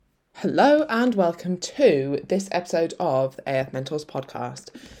Hello and welcome to this episode of the AF Mentors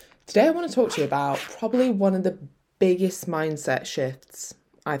podcast. Today I want to talk to you about probably one of the biggest mindset shifts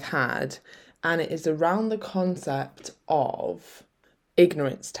I've had, and it is around the concept of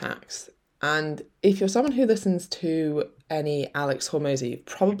ignorance tax. And if you're someone who listens to any Alex Hormozy, you've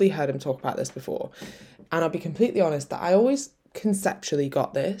probably heard him talk about this before. And I'll be completely honest that I always conceptually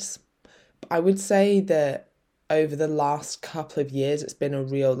got this. But I would say that over the last couple of years, it's been a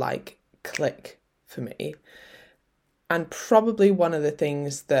real click for me. And probably one of the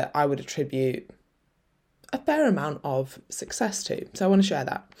things that I would attribute a fair amount of success to. So I want to share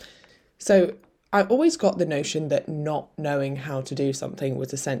that. So I've always got the notion that not knowing how to do something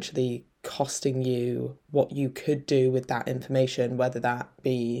was essentially costing you what you could do with that information, whether that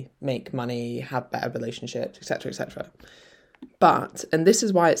be make money, have better relationships, etc., etc. But, and this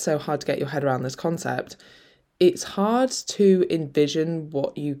is why it's so hard to get your head around this concept, it's hard to envision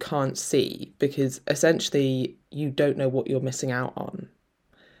what you can't see because essentially you don't know what you're missing out on.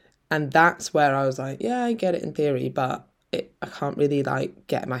 And that's where I was like, yeah, I get it in theory, but I can't really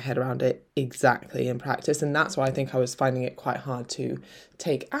get my head around it exactly in practice. And that's why I think I was finding it quite hard to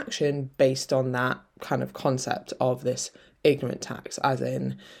take action based on that kind of concept of this ignorant tax, as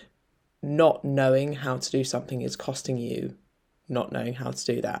in not knowing how to do something is costing you not knowing how to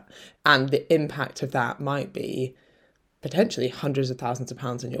do that. And the impact of that might be potentially hundreds of thousands of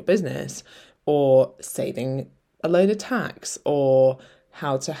pounds in your business, or saving a load of tax, or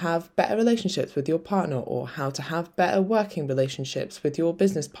how to have better relationships with your partner, or how to have better working relationships with your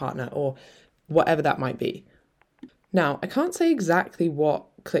business partner, or whatever that might be. Now, I can't say exactly what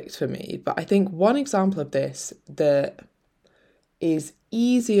clicked for me, but I think one example of this that is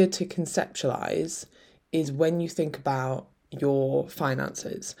easier to conceptualize is when you think about your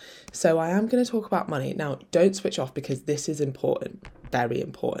finances. So I am going to talk about money. Now, don't switch off because this is important, very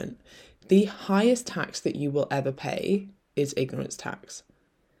important. The highest tax that you will ever pay is ignorance tax.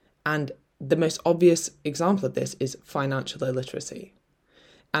 And the most obvious example of this is financial illiteracy.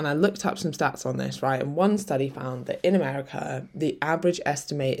 And I looked up some stats on this, right? And one study found that in America, the average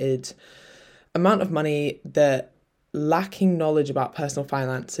estimated amount of money that lacking knowledge about personal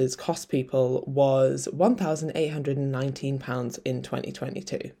finances cost people was £1,819 in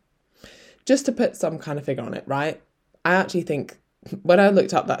 2022. Just to put some kind of figure on it, right? I actually think when I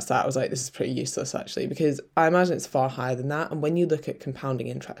looked up that stat, I was like, this is pretty useless actually, because I imagine it's far higher than that. And when you look at compounding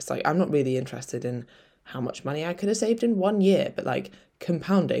interest, I'm not really interested in how much money I could have saved in 1 year, but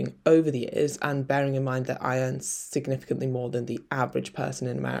compounding over the years and bearing in mind that I earn significantly more than the average person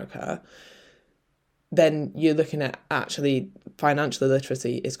in America, then you're looking at actually financial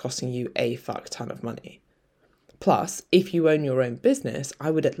illiteracy is costing you a fuck ton of money. Plus, if you own your own business,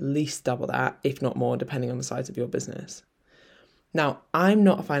 I would at least double that, if not more, depending on the size of your business. Now, I'm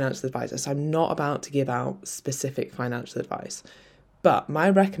not a financial advisor, so I'm not about to give out specific financial advice. But my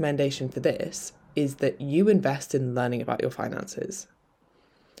recommendation for this is that you invest in learning about your finances.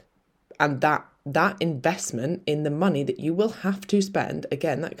 And that investment in the money that you will have to spend,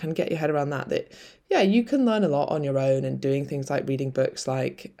 again, that can get your head around that yeah, you can learn a lot on your own and doing things like reading books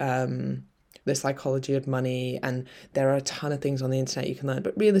like The Psychology of Money, and there are a ton of things on the internet you can learn.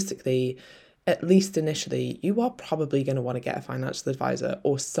 But realistically, at least initially, you are probably going to want to get a financial advisor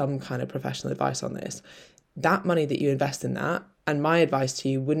or some kind of professional advice on this. That money that you invest in that, and my advice to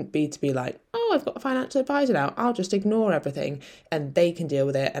you wouldn't be to be like, oh, I've got a financial advisor now, I'll just ignore everything and they can deal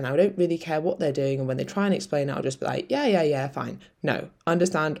with it and I don't really care what they're doing, and when they try and explain it, I'll just be like, yeah, fine. No,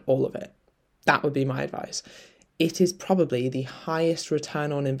 understand all of it. That would be my advice. It is probably the highest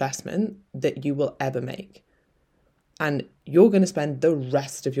return on investment that you will ever make. And you're going to spend the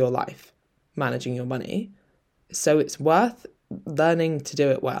rest of your life managing your money. So it's worth learning to do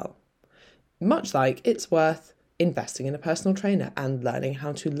it well. Much like it's worth investing in a personal trainer and learning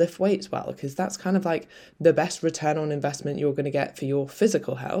how to lift weights well, because that's kind of the best return on investment you're going to get for your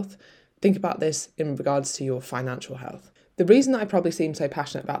physical health. Think about this in regards to your financial health. The reason that I probably seem so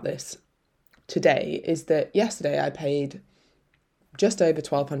passionate about this today is that yesterday I paid just over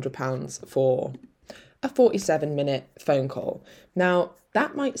 £1,200 for a 47-minute phone call. Now,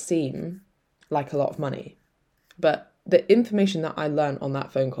 that might seem like a lot of money, but the information that I learned on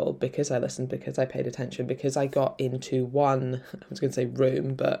that phone call, because I listened, because I paid attention, because I got into one, I was going to say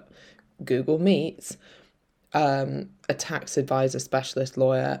room, but Google Meets, a tax advisor, specialist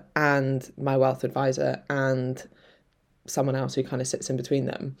lawyer, and my wealth advisor, and someone else who kind of sits in between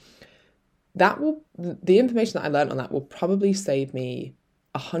them. The information that I learned on that will probably save me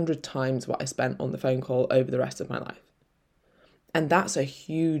 100 times what I spent on the phone call over the rest of my life. And that's a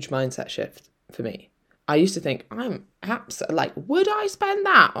huge mindset shift for me. I used to think, would I spend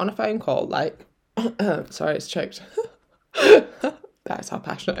that on a phone call? Like, sorry, it's choked. That's how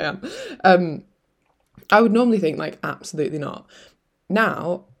passionate I am. I would normally think like, absolutely not.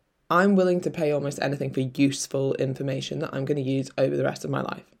 Now, I'm willing to pay almost anything for useful information that I'm going to use over the rest of my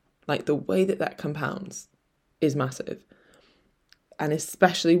life. Like, the way that compounds is massive. And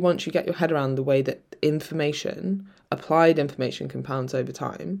especially once you get your head around the way that applied information compounds over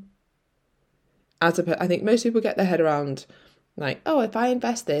time. I think most people get their head around like, oh, if I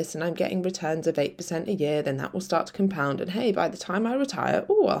invest this and I'm getting returns of 8% a year, then that will start to compound. And hey, by the time I retire,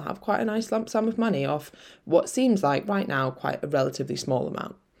 I'll have quite a nice lump sum of money off what seems like right now quite a relatively small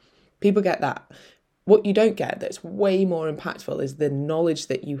amount. People get that. What you don't get that's way more impactful is the knowledge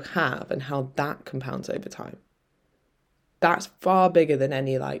that you have and how that compounds over time. That's far bigger than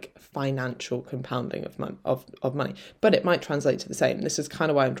any like financial compounding of money, but it might translate to the same. This is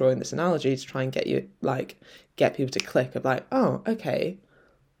kind of why I'm drawing this analogy, to try and get people to click of like, oh, okay.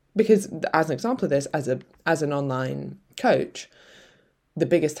 Because as an example of this, as an online coach, the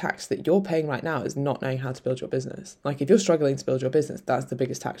biggest tax that you're paying right now is not knowing how to build your business. Like, if you're struggling to build your business, that's the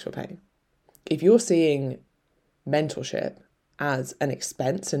biggest tax you're paying. If you're seeing mentorship as an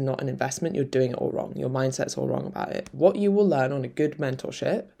expense and not an investment, you're doing it all wrong. Your mindset's all wrong about it. What you will learn on a good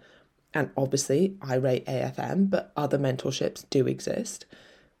mentorship, and obviously I rate AFM, but other mentorships do exist,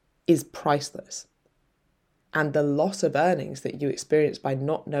 is priceless. And the loss of earnings that you experience by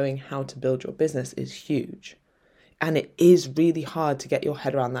not knowing how to build your business is huge. And it is really hard to get your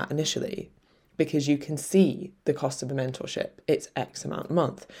head around that initially, because you can see the cost of a mentorship. It's X amount a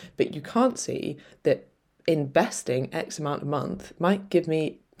month, but you can't see that investing X amount of money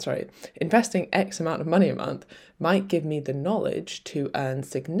a month might give me the knowledge to earn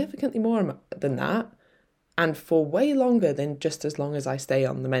significantly more than that, and for way longer than just as long as I stay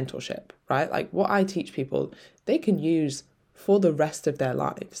on the mentorship, right? Like, what I teach people, they can use for the rest of their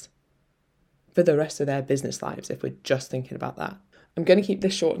lives, for the rest of their business lives, if we're just thinking about that. I'm going to keep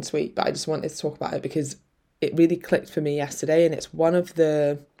this short and sweet, but I just wanted to talk about it because it really clicked for me yesterday, and it's without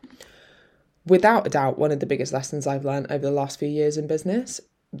a doubt, one of the biggest lessons I've learned over the last few years in business.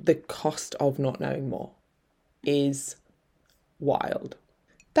 The cost of not knowing more is wild.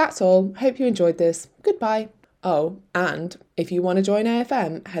 That's all. Hope you enjoyed this. Goodbye. Oh, and if you want to join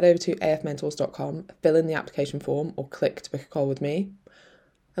AFM, head over to afmentors.com, fill in the application form, or click to book a call with me,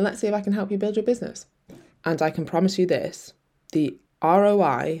 and let's see if I can help you build your business. And I can promise you this, the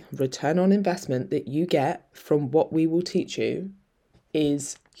ROI, return on investment, that you get from what we will teach you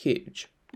is huge.